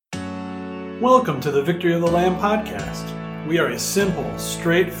Welcome to the Victory of the Lamb podcast. We are a simple,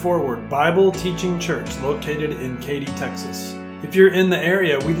 straightforward Bible teaching church located in Katy, Texas. If you're in the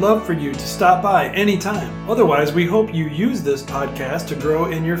area, we'd love for you to stop by anytime. Otherwise, we hope you use this podcast to grow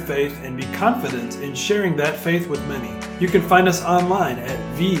in your faith and be confident in sharing that faith with many. You can find us online at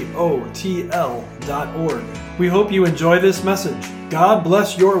votl.org. We hope you enjoy this message. God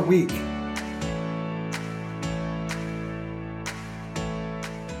bless your week.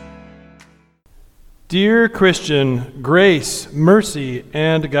 Dear Christian, grace, mercy,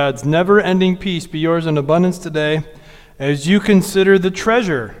 and God's never-ending peace be yours in abundance today as you consider the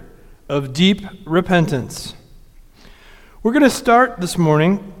treasure of deep repentance. We're going to start this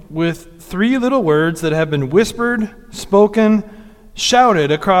morning with three little words that have been whispered, spoken,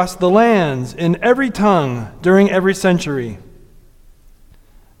 shouted across the lands in every tongue during every century.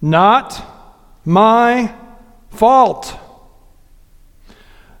 Not my fault.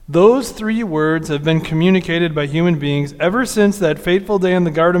 Those three words have been communicated by human beings ever since that fateful day in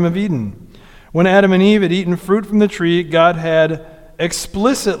the Garden of Eden, when Adam and Eve had eaten fruit from the tree God had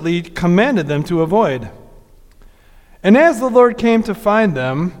explicitly commanded them to avoid. And as the Lord came to find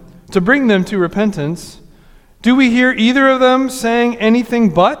them, to bring them to repentance, do we hear either of them saying anything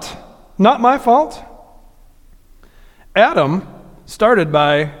but, "Not my fault"? Adam started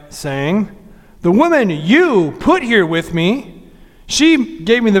by saying, "The woman you put here with me, she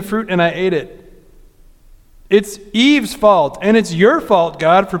gave me the fruit and I ate it. It's Eve's fault, and it's your fault,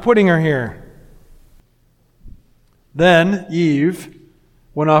 God, for putting her here." Then Eve,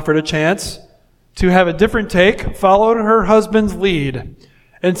 when offered a chance to have a different take, followed her husband's lead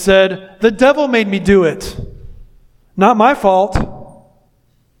and said, "The devil made me do it. Not my fault."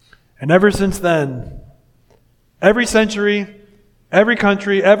 And ever since then, every century, every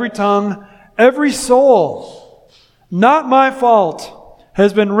country, every tongue, every soul, "Not my fault,"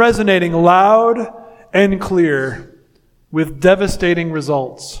 has been resonating loud and clear with devastating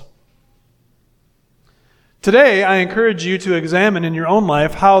results. Today, I encourage you to examine in your own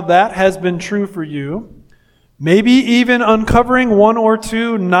life how that has been true for you, maybe even uncovering one or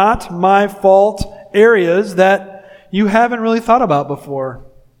two "not my fault" areas that you haven't really thought about before.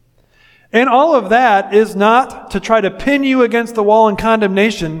 And all of that is not to try to pin you against the wall in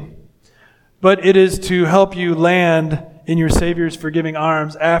condemnation, but it is to help you land in your Savior's forgiving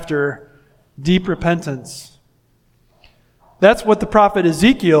arms after deep repentance. That's what the prophet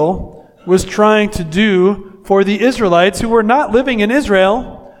Ezekiel was trying to do for the Israelites who were not living in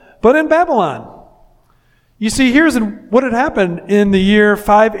Israel, but in Babylon. You see, here's what had happened in the year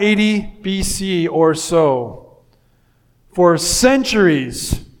 580 BC or so. For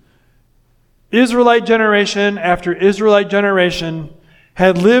centuries, Israelite generation after Israelite generation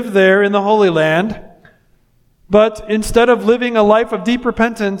had lived there in the Holy Land, but instead of living a life of deep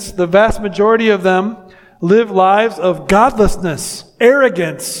repentance, the vast majority of them lived lives of godlessness,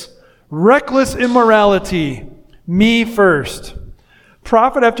 arrogance, reckless immorality, me first.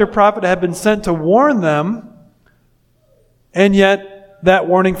 Prophet after prophet had been sent to warn them, and yet that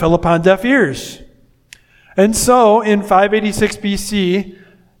warning fell upon deaf ears. And so, in 586 BC,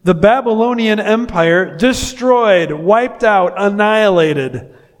 the Babylonian Empire destroyed, wiped out,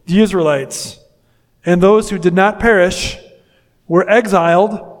 annihilated the Israelites. And those who did not perish were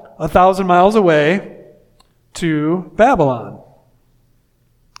exiled 1,000 miles away to Babylon.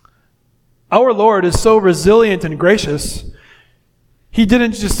 Our Lord is so resilient and gracious, He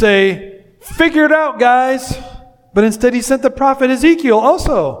didn't just say, "Figure it out, guys," but instead He sent the prophet Ezekiel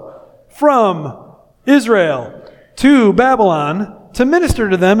also from Israel to Babylon to minister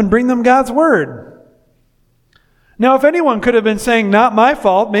to them and bring them God's word. Now, if anyone could have been saying, "Not my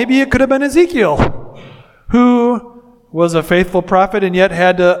fault," maybe it could have been Ezekiel, who was a faithful prophet and yet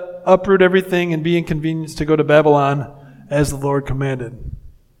had to uproot everything and be inconvenienced to go to Babylon as the Lord commanded.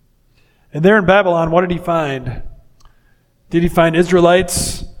 And there in Babylon, what did he find? Did he find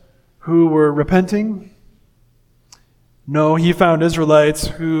Israelites who were repenting? No, he found Israelites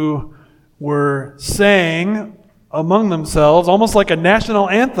who were saying among themselves, almost like a national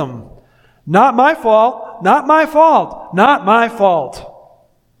anthem, "Not my fault, not my fault, not my fault."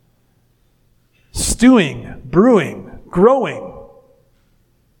 Stewing, brewing, growing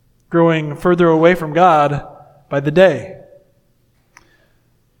further away from God by the day.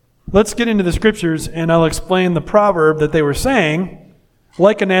 Let's get into the scriptures and I'll explain the proverb that they were saying,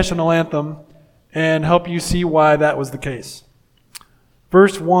 like a national anthem, and help you see why that was the case.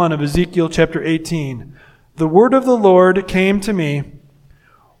 Verse 1 of Ezekiel chapter 18. "The word of the Lord came to me.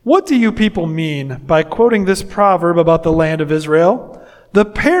 What do you people mean by quoting this proverb about the land of Israel? The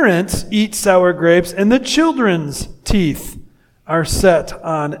parents eat sour grapes, and the children's teeth are set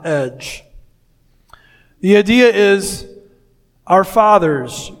on edge. The idea is our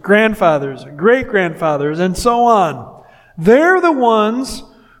fathers, grandfathers, great-grandfathers, and so on. They're the ones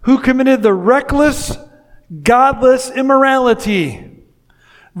who committed the reckless, godless immorality.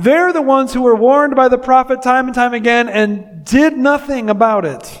 They're the ones who were warned by the prophet time and time again and did nothing about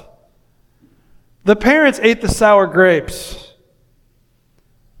it. The parents ate the sour grapes.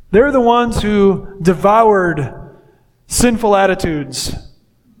 They're the ones who devoured sinful attitudes.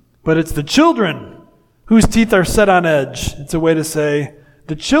 But it's the children whose teeth are set on edge. It's a way to say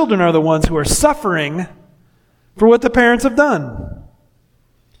the children are the ones who are suffering for what the parents have done.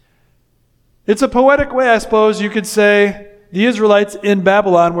 It's a poetic way, I suppose, you could say the Israelites in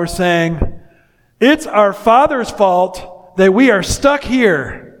Babylon were saying, it's our father's fault that we are stuck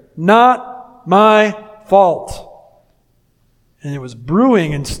here, not my fault. And it was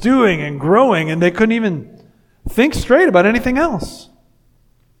brewing and stewing and growing, and they couldn't even think straight about anything else.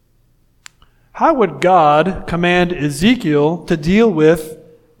 How would God command Ezekiel to deal with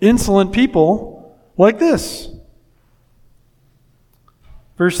insolent people like this?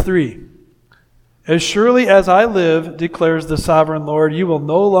 Verse 3. As surely as I live, declares the sovereign Lord, you will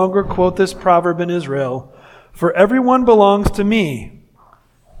no longer quote this proverb in Israel, for everyone belongs to me,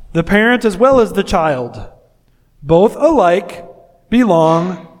 the parent as well as the child. Both alike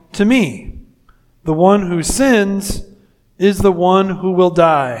belong to me. The one who sins is the one who will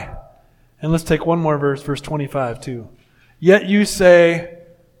die. And let's take one more verse, verse 25 too. Yet you say,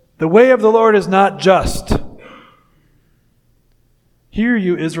 the way of the Lord is not just. Hear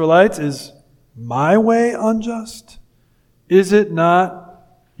you, Israelites, is my way unjust? Is it not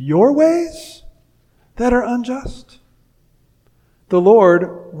your ways that are unjust? The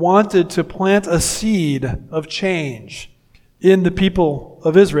Lord wanted to plant a seed of change in the people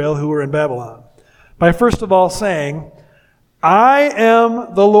of Israel who were in Babylon by first of all saying, I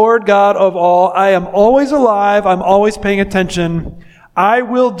am the Lord God of all. I am always alive. I'm always paying attention. I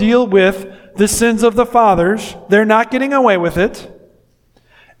will deal with the sins of the fathers. They're not getting away with it.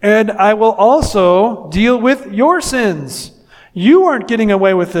 And I will also deal with your sins. You aren't getting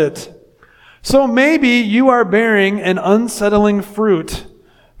away with it. So maybe you are bearing an unsettling fruit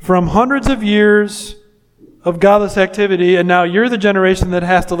from hundreds of years of godless activity, and now you're the generation that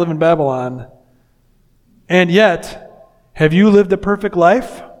has to live in Babylon. And yet, have you lived a perfect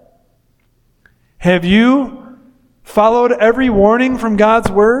life? Have you followed every warning from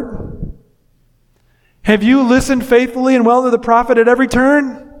God's word? Have you listened faithfully and well to the prophet at every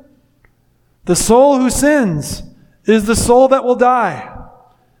turn? The soul who sins is the soul that will die.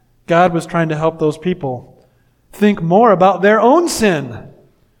 God was trying to help those people think more about their own sin,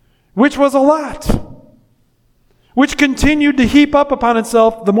 which was a lot, which continued to heap up upon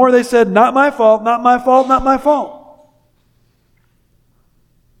itself the more they said, not my fault, not my fault, not my fault.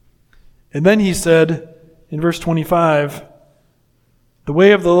 And then he said in verse 25, the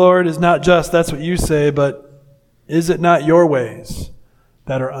way of the Lord is not just, that's what you say, but is it not your ways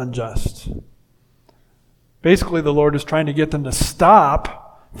that are unjust? Basically, the Lord is trying to get them to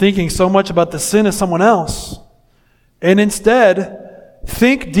stop thinking so much about the sin of someone else and instead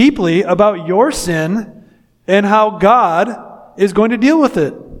think deeply about your sin and how God is going to deal with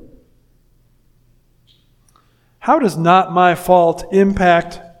it. How does not my fault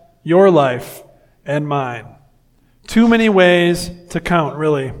impact your life and mine? Too many ways to count,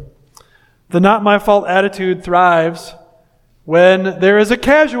 really. The not my fault attitude thrives when there is a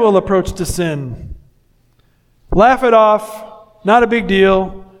casual approach to sin. Laugh it off, not a big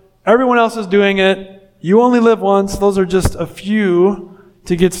deal. Everyone else is doing it. You only live once. Those are just a few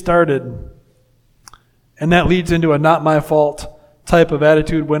to get started. And that leads into a not my fault type of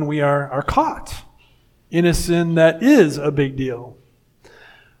attitude when we are caught in a sin that is a big deal.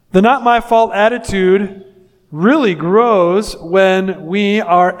 The not my fault attitude really grows when we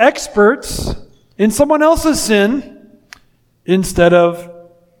are experts in someone else's sin instead of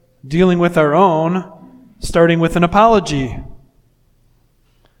dealing with our own, starting with an apology.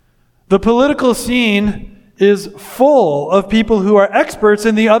 The political scene is full of people who are experts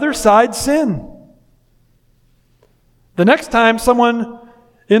in the other side's sin. The next time someone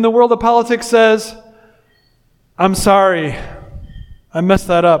in the world of politics says, I'm sorry, I messed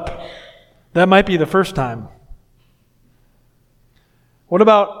that up, that might be the first time. What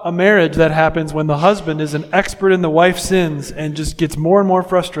about a marriage that happens when the husband is an expert in the wife's sins and just gets more and more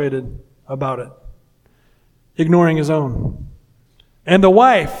frustrated about it, ignoring his own? And the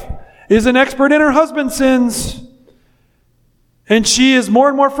wife is an expert in her husband's sins, and she is more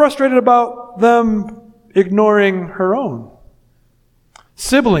and more frustrated about them ignoring her own.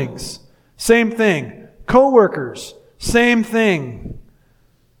 Siblings, same thing. Co-workers, same thing.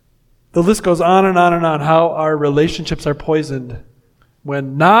 The list goes on and on and on, how our relationships are poisoned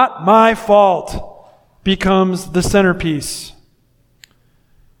when not my fault becomes the centerpiece.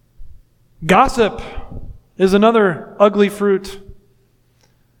 Gossip is another ugly fruit.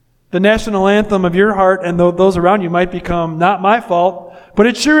 The national anthem of your heart and those around you might become, not my fault, but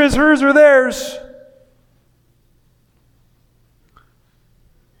it sure is hers or theirs.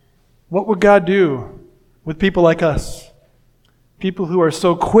 What would God do with people like us? People who are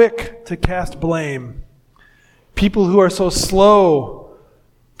so quick to cast blame. People who are so slow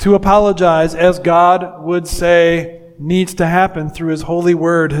to apologize, as God would say needs to happen through His holy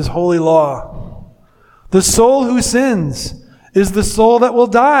word, His holy law. The soul who sins is the soul that will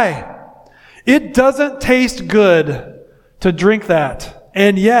die. It doesn't taste good to drink that,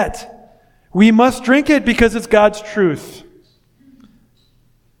 and yet we must drink it because it's God's truth.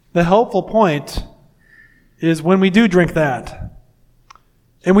 The helpful point is when we do drink that,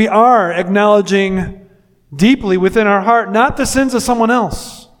 and we are acknowledging deeply within our heart not the sins of someone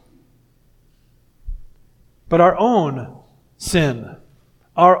else, but our own sin,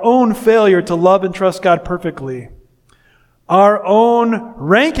 our own failure to love and trust God perfectly, our own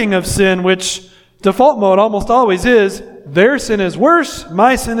ranking of sin, which default mode almost always is, their sin is worse,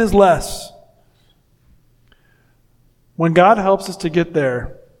 my sin is less. When God helps us to get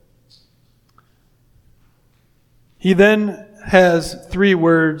there, He then has 3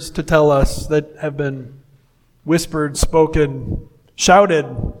 words to tell us that have been whispered, spoken, shouted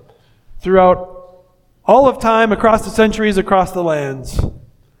throughout all of time, across the centuries, across the lands.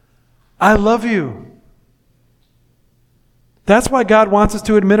 I love you. That's why God wants us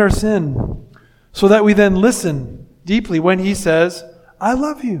to admit our sin, so that we then listen deeply when He says, I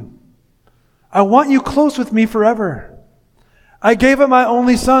love you. I want you close with me forever. I gave up my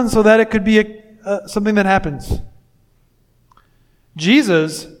only Son so that it could be something that happens.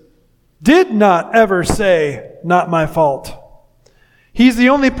 Jesus did not ever say, not my fault. He's the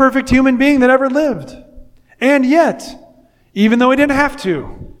only perfect human being that ever lived. And yet, even though He didn't have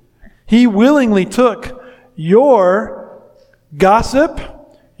to, He willingly took your gossip,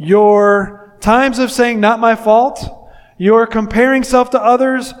 your times of saying, not my fault, your comparing self to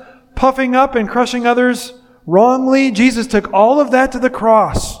others, puffing up and crushing others wrongly. Jesus took all of that to the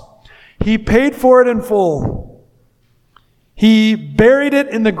cross. He paid for it in full. He buried it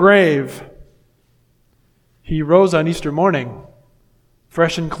in the grave. He rose on Easter morning,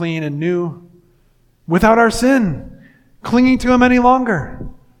 fresh and clean and new, without our sin clinging to Him any longer.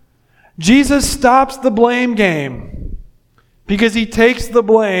 Jesus stops the blame game because He takes the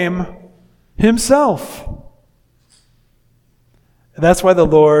blame Himself. That's why the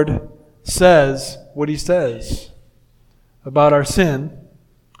Lord says what He says about our sin,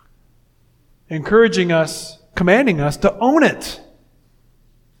 encouraging us, commanding us to own it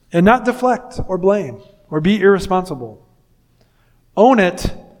and not deflect or blame or be irresponsible. Own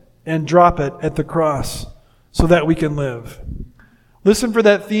it and drop it at the cross so that we can live. Listen for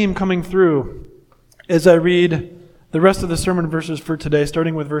that theme coming through as I read the rest of the sermon verses for today,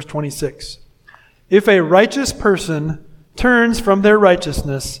 starting with verse 26. If a righteous person turns from their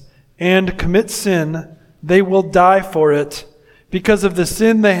righteousness and commits sin, they will die for it. Because of the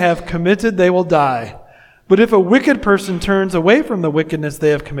sin they have committed, they will die. But if a wicked person turns away from the wickedness they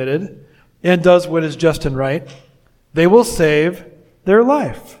have committed and does what is just and right, they will save their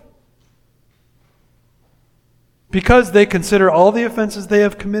life. Because they consider all the offenses they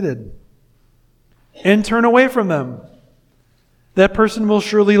have committed and turn away from them, that person will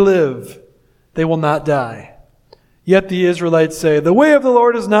surely live. They will not die. Yet the Israelites say, the way of the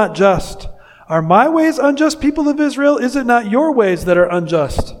Lord is not just. Are my ways unjust, people of Israel? Is it not your ways that are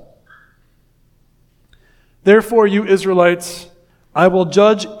unjust? Therefore, you Israelites, I will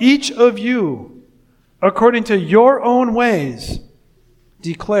judge each of you according to your own ways,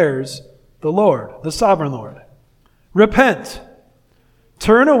 declares the Lord, the sovereign Lord. Repent,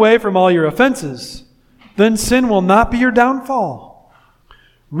 turn away from all your offenses, then sin will not be your downfall.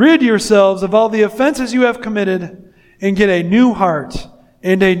 Rid yourselves of all the offenses you have committed and get a new heart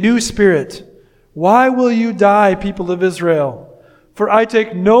and a new spirit. Why will you die, people of Israel? For I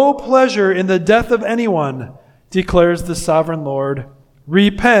take no pleasure in the death of anyone, declares the sovereign Lord.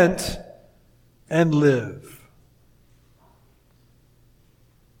 Repent and live.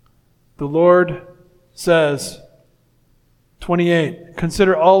 The Lord says, 28,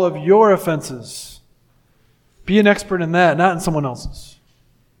 consider all of your offenses. Be an expert in that, not in someone else's.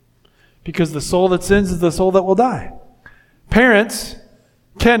 Because the soul that sins is the soul that will die. Parents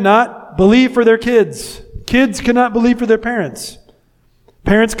cannot believe for their kids. Kids cannot believe for their parents.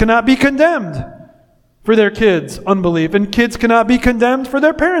 Parents cannot be condemned for their kids' unbelief, and kids cannot be condemned for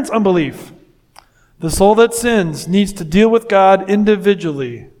their parents' unbelief. The soul that sins needs to deal with God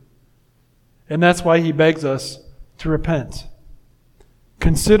individually, and that's why he begs us to repent.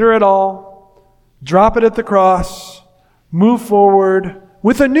 Consider it all, drop it at the cross, move forward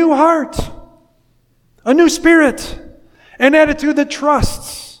with a new heart, a new spirit, an attitude that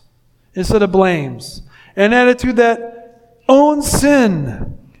trusts instead of blames, an attitude that owns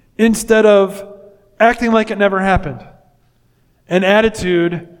sin instead of acting like it never happened, an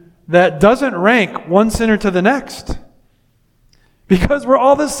attitude that doesn't rank one sinner to the next, because we're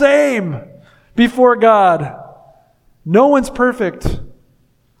all the same before God. No one's perfect.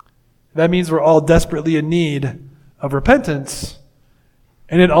 That means we're all desperately in need of repentance.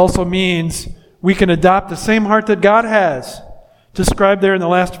 And it also means we can adopt the same heart that God has, described there in the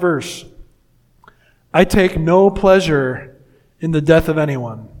last verse. I take no pleasure in the death of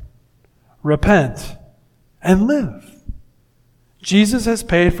anyone. Repent and live. Jesus has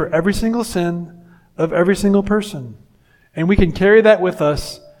paid for every single sin of every single person. And we can carry that with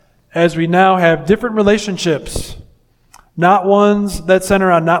us as we now have different relationships. Not ones that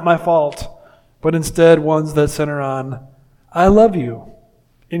center on not my fault, but instead ones that center on I love you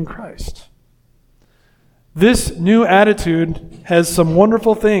in Christ. This new attitude has some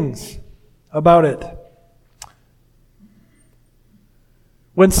wonderful things about it.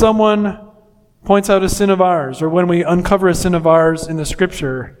 When someone points out a sin of ours, or when we uncover a sin of ours in the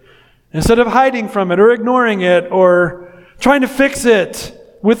Scripture, instead of hiding from it or ignoring it or trying to fix it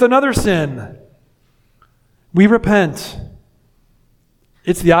with another sin, we repent.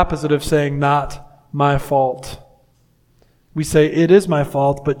 It's the opposite of saying, not my fault. We say, it is my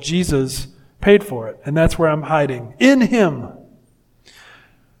fault, but Jesus paid for it, and that's where I'm hiding, in Him.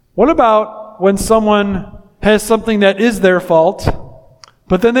 What about when someone has something that is their fault,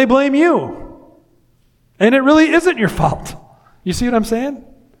 but then they blame you? And it really isn't your fault. You see what I'm saying?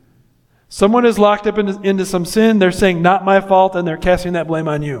 Someone is locked up into some sin, they're saying, not my fault, and they're casting that blame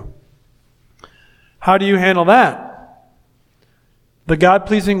on you. How do you handle that? The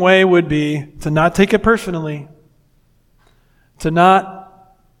God-pleasing way would be to not take it personally, to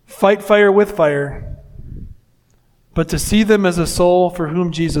not fight fire with fire, but to see them as a soul for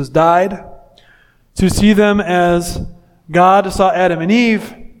whom Jesus died, to see them as God saw Adam and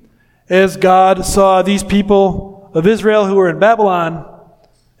Eve, as God saw these people of Israel who were in Babylon,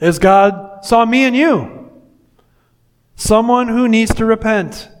 as God saw me and you. Someone who needs to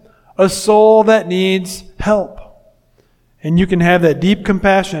repent, a soul that needs help. And you can have that deep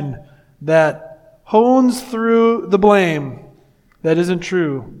compassion that hones through the blame that isn't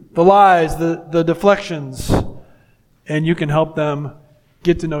true, the lies, the deflections, and you can help them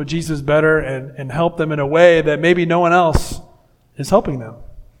get to know Jesus better and help them in a way that maybe no one else is helping them.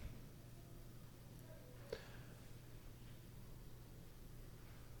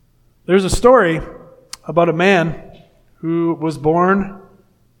 There's a story about a man who was born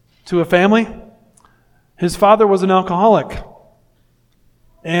to a family. His father was an alcoholic,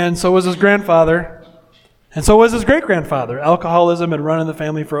 and so was his grandfather, and so was his great-grandfather. Alcoholism had run in the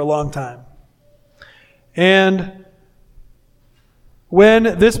family for a long time. And when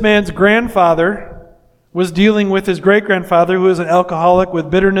this man's grandfather was dealing with his great-grandfather, who was an alcoholic with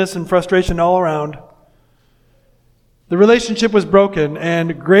bitterness and frustration all around, the relationship was broken,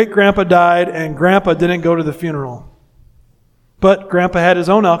 and great-grandpa died, and grandpa didn't go to the funeral. But grandpa had his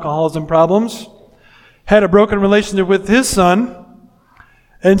own alcoholism problems, had a broken relationship with his son,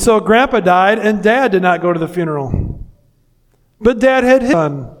 and so grandpa died, and dad did not go to the funeral. But dad had his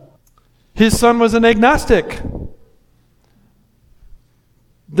son. His son was an agnostic.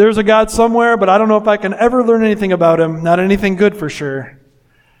 There's a God somewhere, but I don't know if I can ever learn anything about him, not anything good for sure.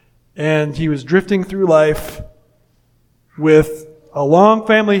 And he was drifting through life with a long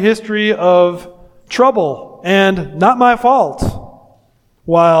family history of trouble and not my fault,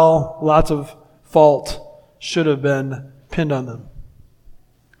 while lots of fault should have been pinned on them.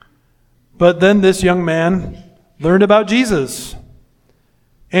 But then this young man learned about Jesus.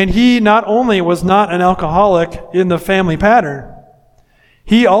 And he not only was not an alcoholic in the family pattern,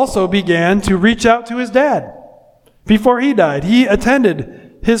 he also began to reach out to his dad. Before he died, he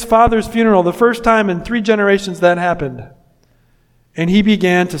attended his father's funeral, the first time in 3 generations that happened. And he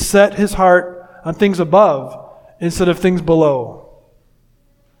began to set his heart on things above instead of things below.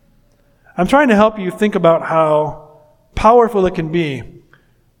 I'm trying to help you think about how powerful it can be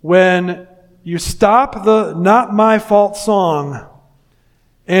when you stop the not my fault song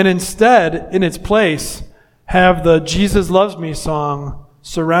and instead, in its place, have the Jesus loves me song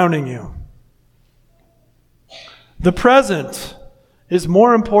surrounding you. The present is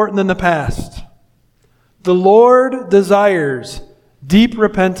more important than the past. The Lord desires deep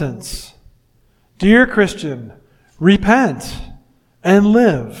repentance. Dear Christian, repent and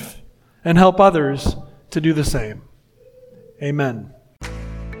live and help others to do the same. Amen.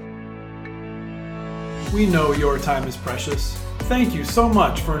 We know your time is precious. Thank you so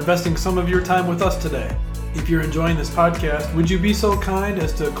much for investing some of your time with us today. If you're enjoying this podcast, would you be so kind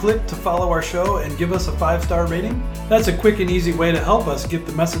as to click to follow our show and give us a 5-star rating? That's a quick and easy way to help us get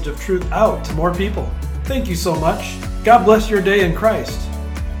the message of truth out to more people. Thank you so much. God bless your day in Christ.